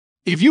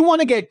If you want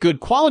to get good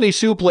quality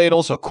soup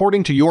ladles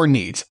according to your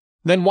needs,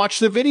 then watch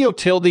the video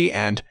till the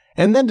end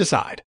and then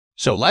decide.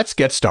 So let's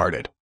get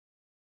started.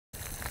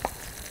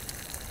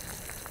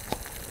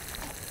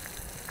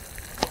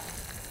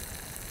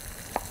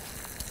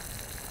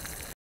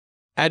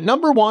 At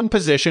number 1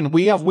 position,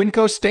 we have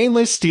Winco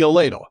Stainless Steel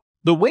Ladle.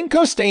 The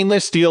Winco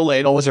Stainless Steel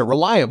Ladle is a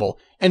reliable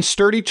and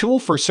sturdy tool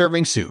for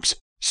serving soups,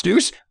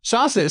 stews,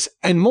 sauces,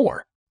 and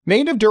more.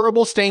 Made of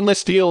durable stainless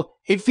steel,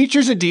 it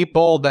features a deep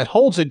bowl that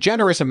holds a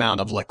generous amount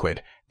of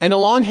liquid and a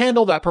long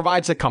handle that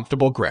provides a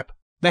comfortable grip.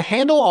 The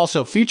handle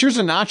also features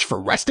a notch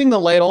for resting the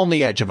ladle on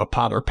the edge of a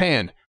pot or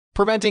pan,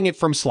 preventing it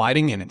from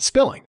sliding in and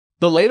spilling.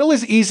 The ladle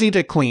is easy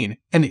to clean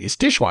and is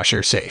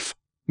dishwasher safe,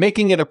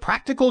 making it a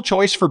practical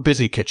choice for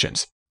busy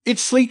kitchens.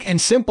 Its sleek and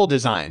simple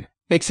design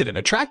makes it an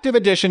attractive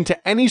addition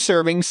to any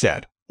serving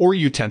set or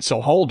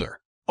utensil holder.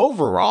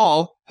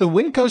 Overall, the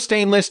Winco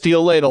Stainless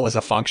Steel Ladle is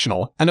a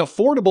functional and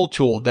affordable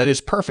tool that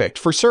is perfect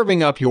for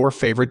serving up your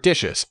favorite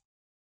dishes.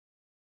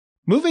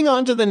 Moving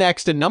on to the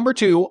next at number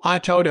 2,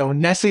 Ototo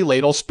Nessie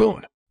Ladle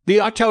Spoon. The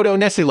Ototo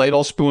Nessie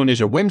Ladle Spoon is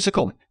a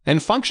whimsical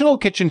and functional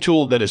kitchen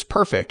tool that is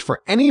perfect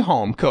for any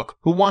home cook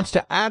who wants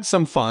to add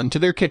some fun to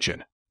their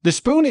kitchen. The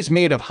spoon is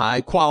made of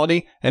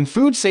high-quality and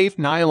food-safe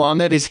nylon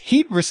that is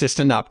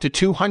heat-resistant up to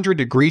 200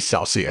 degrees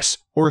Celsius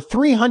or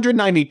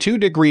 392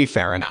 degrees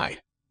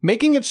Fahrenheit,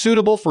 making it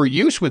suitable for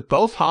use with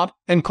both hot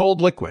and cold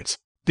liquids.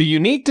 The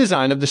unique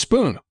design of the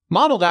spoon,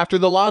 modeled after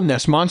the Loch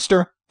Ness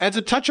Monster, adds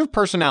a touch of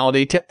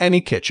personality to any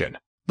kitchen.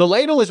 The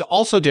ladle is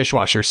also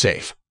dishwasher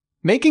safe,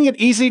 making it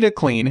easy to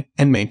clean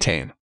and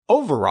maintain.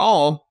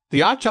 Overall,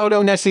 the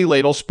Ototo Nessie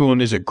Ladle Spoon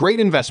is a great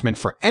investment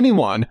for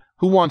anyone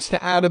who wants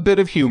to add a bit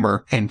of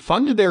humor and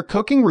fun to their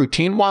cooking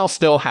routine while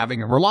still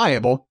having a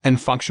reliable and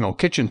functional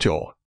kitchen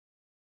tool.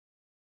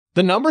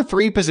 The number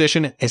 3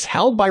 position is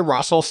held by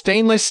Russell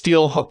Stainless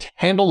Steel Hooked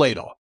Handle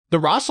Ladle. The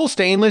Russell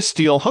Stainless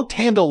Steel Hooked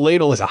Handle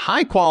Ladle is a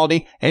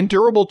high-quality and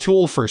durable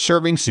tool for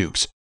serving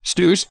soups,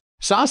 stews,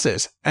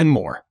 sauces, and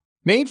more.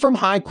 Made from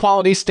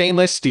high-quality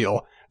stainless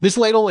steel, this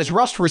ladle is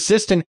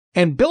rust-resistant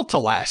and built to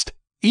last,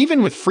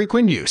 even with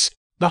frequent use.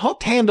 The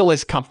hooked handle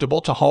is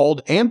comfortable to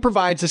hold and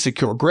provides a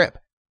secure grip,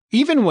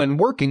 even when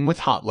working with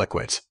hot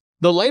liquids.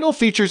 The ladle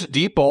features a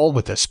deep bowl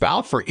with a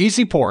spout for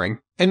easy pouring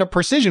and a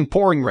precision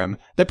pouring rim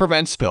that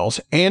prevents spills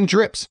and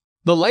drips.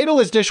 The ladle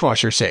is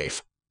dishwasher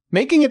safe,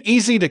 making it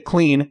easy to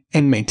clean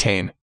and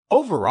maintain.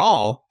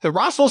 Overall, the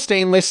Russell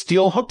Stainless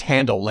Steel Hooked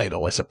Handle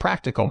Ladle is a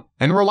practical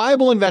and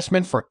reliable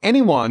investment for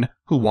anyone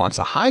who wants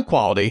a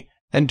high-quality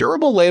and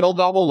durable ladle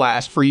that will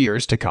last for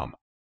years to come.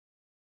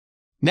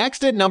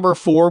 Next at number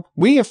 4,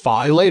 we have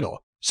Phi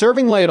Ladle.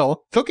 Serving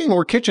ladle, cooking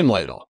or kitchen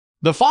ladle.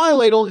 The Phi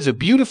Ladle is a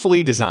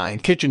beautifully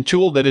designed kitchen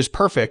tool that is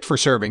perfect for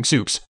serving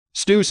soups,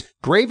 stews,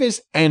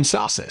 gravies, and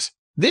sauces.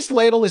 This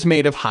ladle is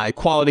made of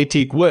high-quality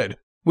teak wood,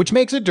 which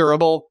makes it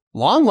durable,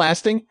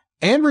 long-lasting,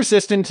 and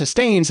resistant to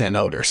stains and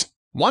odors.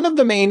 One of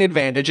the main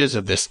advantages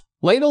of this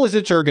ladle is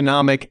its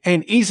ergonomic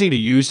and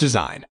easy-to-use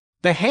design.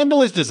 The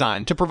handle is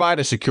designed to provide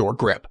a secure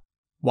grip,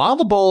 while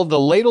the bowl of the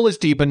ladle is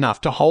deep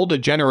enough to hold a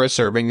generous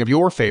serving of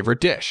your favorite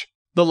dish.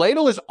 The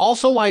ladle is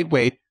also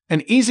lightweight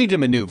and easy to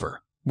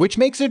maneuver, which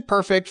makes it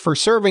perfect for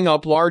serving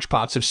up large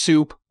pots of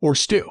soup or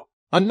stew.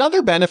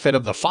 Another benefit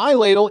of the Phi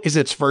Ladle is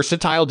its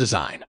versatile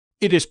design.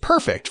 It is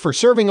perfect for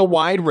serving a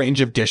wide range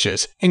of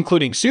dishes,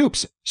 including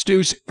soups,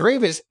 stews,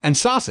 gravies, and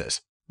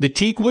sauces. The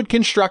teak wood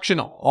construction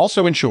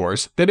also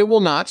ensures that it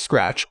will not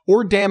scratch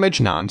or damage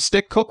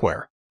non-stick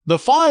cookware. The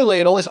Phi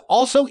Ladle is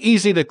also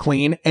easy to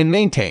clean and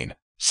maintain.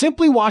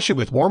 Simply wash it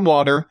with warm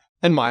water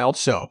and mild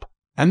soap,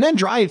 and then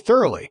dry it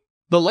thoroughly.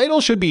 The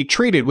ladle should be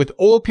treated with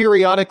oil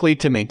periodically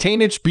to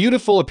maintain its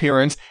beautiful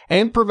appearance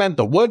and prevent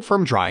the wood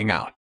from drying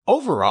out.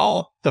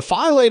 Overall, the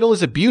Phi Ladle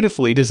is a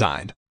beautifully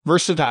designed,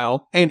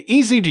 versatile, and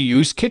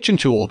easy-to-use kitchen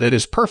tool that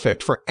is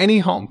perfect for any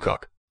home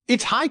cook.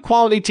 Its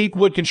high-quality teak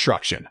wood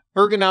construction,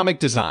 ergonomic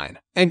design,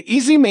 and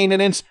easy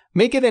maintenance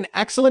make it an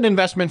excellent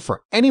investment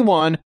for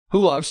anyone who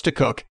loves to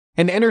cook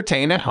and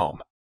entertain at home.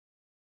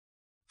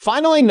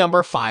 Finally,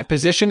 number 5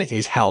 position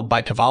is held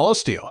by Tavallo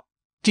Steel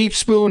Deep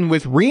Spoon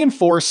with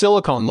Reinforced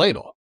Silicone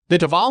Ladle. The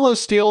Tavallo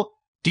Steel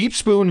Deep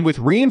Spoon with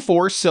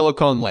Reinforced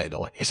Silicone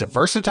Ladle is a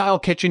versatile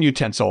kitchen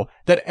utensil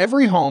that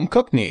every home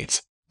cook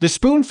needs. The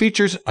spoon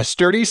features a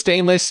sturdy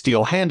stainless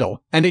steel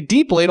handle and a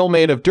deep ladle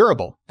made of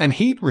durable and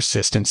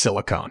heat-resistant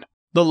silicone.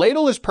 The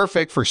ladle is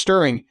perfect for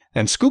stirring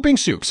and scooping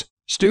soups,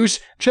 stews,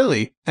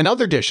 chili, and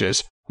other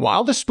dishes,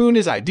 while the spoon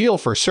is ideal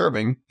for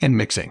serving and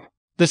mixing.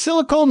 The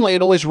silicone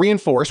ladle is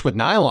reinforced with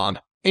nylon,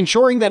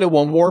 ensuring that it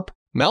won't warp,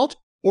 melt,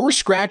 or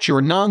scratch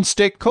your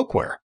non-stick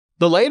cookware.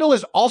 The ladle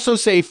is also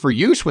safe for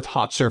use with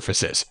hot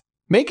surfaces,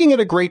 making it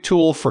a great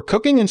tool for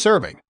cooking and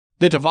serving.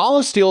 The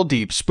Tavallo Steel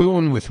Deep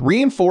Spoon with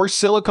Reinforced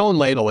Silicone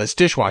Ladle is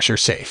dishwasher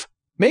safe,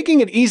 making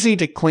it easy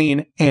to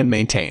clean and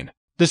maintain.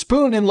 The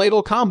spoon and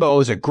ladle combo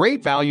is a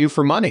great value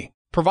for money,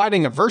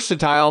 providing a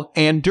versatile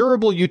and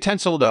durable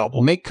utensil that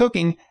will make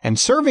cooking and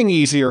serving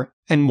easier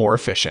and more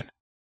efficient.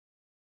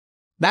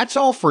 That's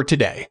all for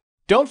today.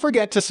 Don't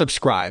forget to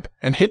subscribe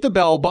and hit the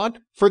bell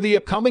button for the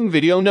upcoming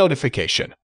video notification.